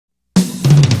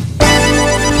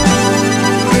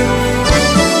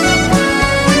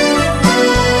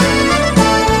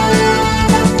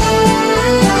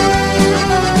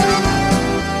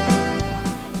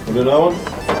do that one?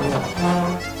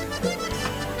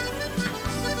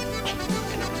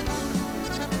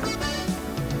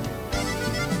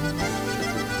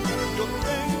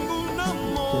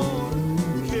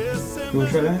 You want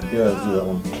to try that? Yeah, let's do that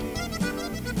one.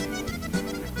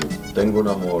 Tengo un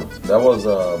amor. That was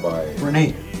by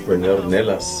Renee.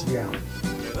 Nelas. Yeah.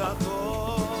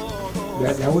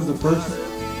 That was the first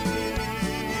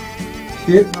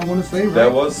hit, I want to say, right?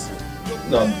 That was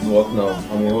no. I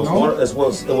mean, it was No? one. It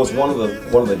was one of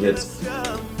the hits.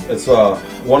 It's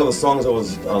one of the songs that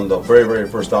was on the very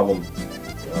first album,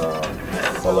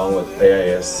 along with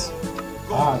AIS.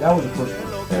 Ah, that was the first one.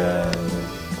 And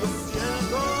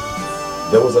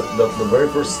there was the very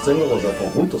first single was a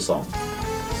conjunto song.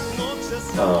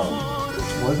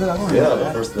 Was it? I don't Yeah,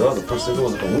 remember the first single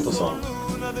was a conjunto song,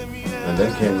 and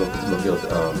then came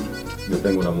Yo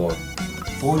Tengo un Amor.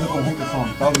 What was the conjunto song?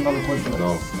 That was another question.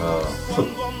 No,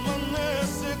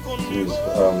 geez, I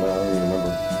don't even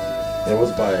remember. It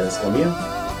was by Escamilla.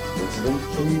 What's his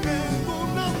name?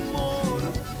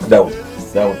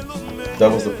 That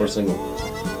was the first single.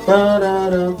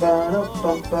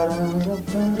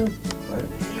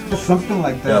 Something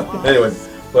like that. Yeah. Anyway,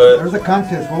 but There's a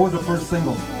contest. What was the first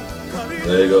single?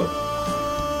 there you go.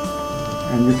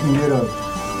 And you can get a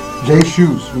Jay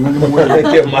shoes. We're gonna give away.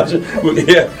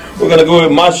 We're gonna go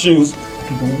with my shoes.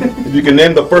 If you can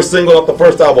name the first single off the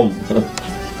first album.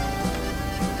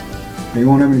 You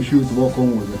won't have any shoes to walk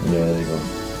home with. Yeah, there you go.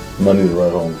 Money's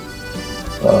right home.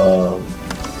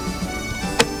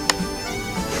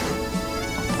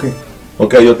 Okay.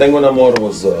 Okay, Yo Tengo un Amor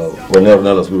was Renee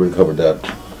Ornelas. We already covered that.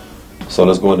 So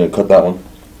let's go ahead and cut that one.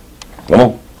 Come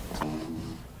on.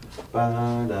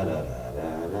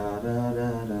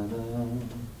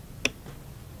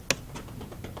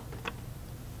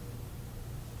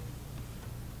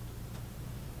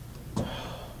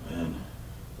 Man,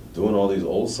 doing all these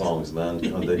old songs, man.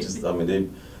 You know, they just, I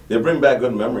mean, they bring back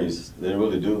good memories. They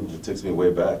really do. It takes me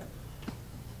way back.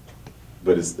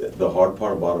 But it's the hard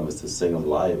part about them is to sing them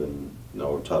live and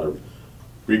try to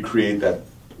recreate that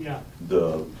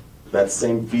that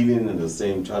same feeling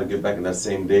and try to get back in that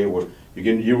same day where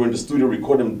you were in the studio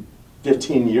recording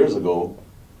 15 years ago,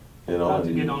 About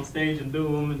to get on stage and do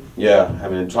them. And yeah, I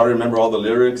mean, try to remember all the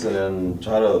lyrics and then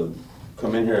try to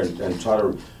come in here and try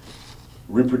to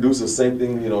reproduce the same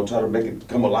thing, try to make it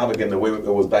come alive again the way it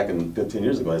was back in 15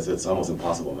 years ago. It's almost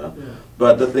impossible, man. Yeah.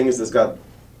 But the thing is,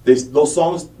 those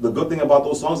songs, the good thing about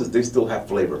those songs is they still have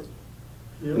flavor.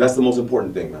 Yep. And that's the most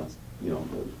important thing, man.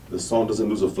 The song doesn't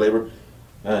lose a flavor,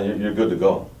 and you're good to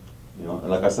go. And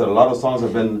like I said, a lot of songs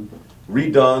have been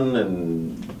redone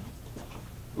and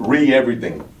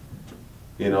everything.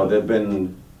 They've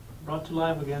been brought to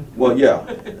life again. well, yeah,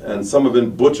 and some have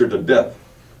been butchered to death.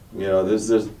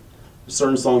 There's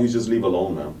certain songs you just leave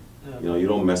alone, man. Yeah. You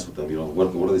don't mess with them.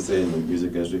 What do they say in the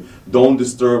music industry? Don't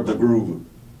disturb the groove.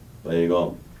 There you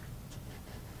go.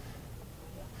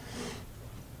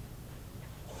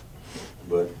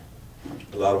 But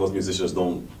a lot of us musicians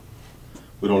don't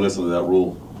listen to that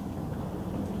rule.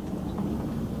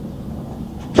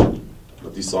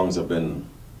 But these songs they've been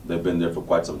there for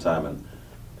quite some time,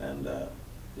 and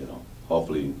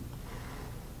hopefully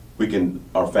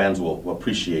our fans will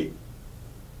appreciate.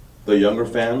 The younger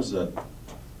fans that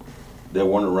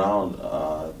weren't around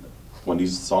when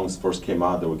these songs first came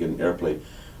out, they were getting airplay.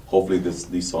 Hopefully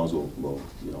these songs will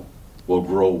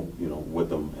grow, with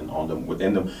them and on them,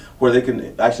 within them, where they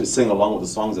can actually sing along with the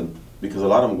songs. And because a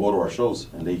lot of them go to our shows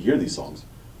and they hear these songs,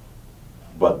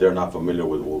 but they're not familiar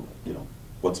with,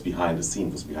 what's behind the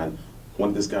scenes, when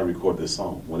did this guy record this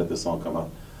song, when did this song come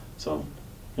out? So,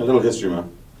 a little history, man.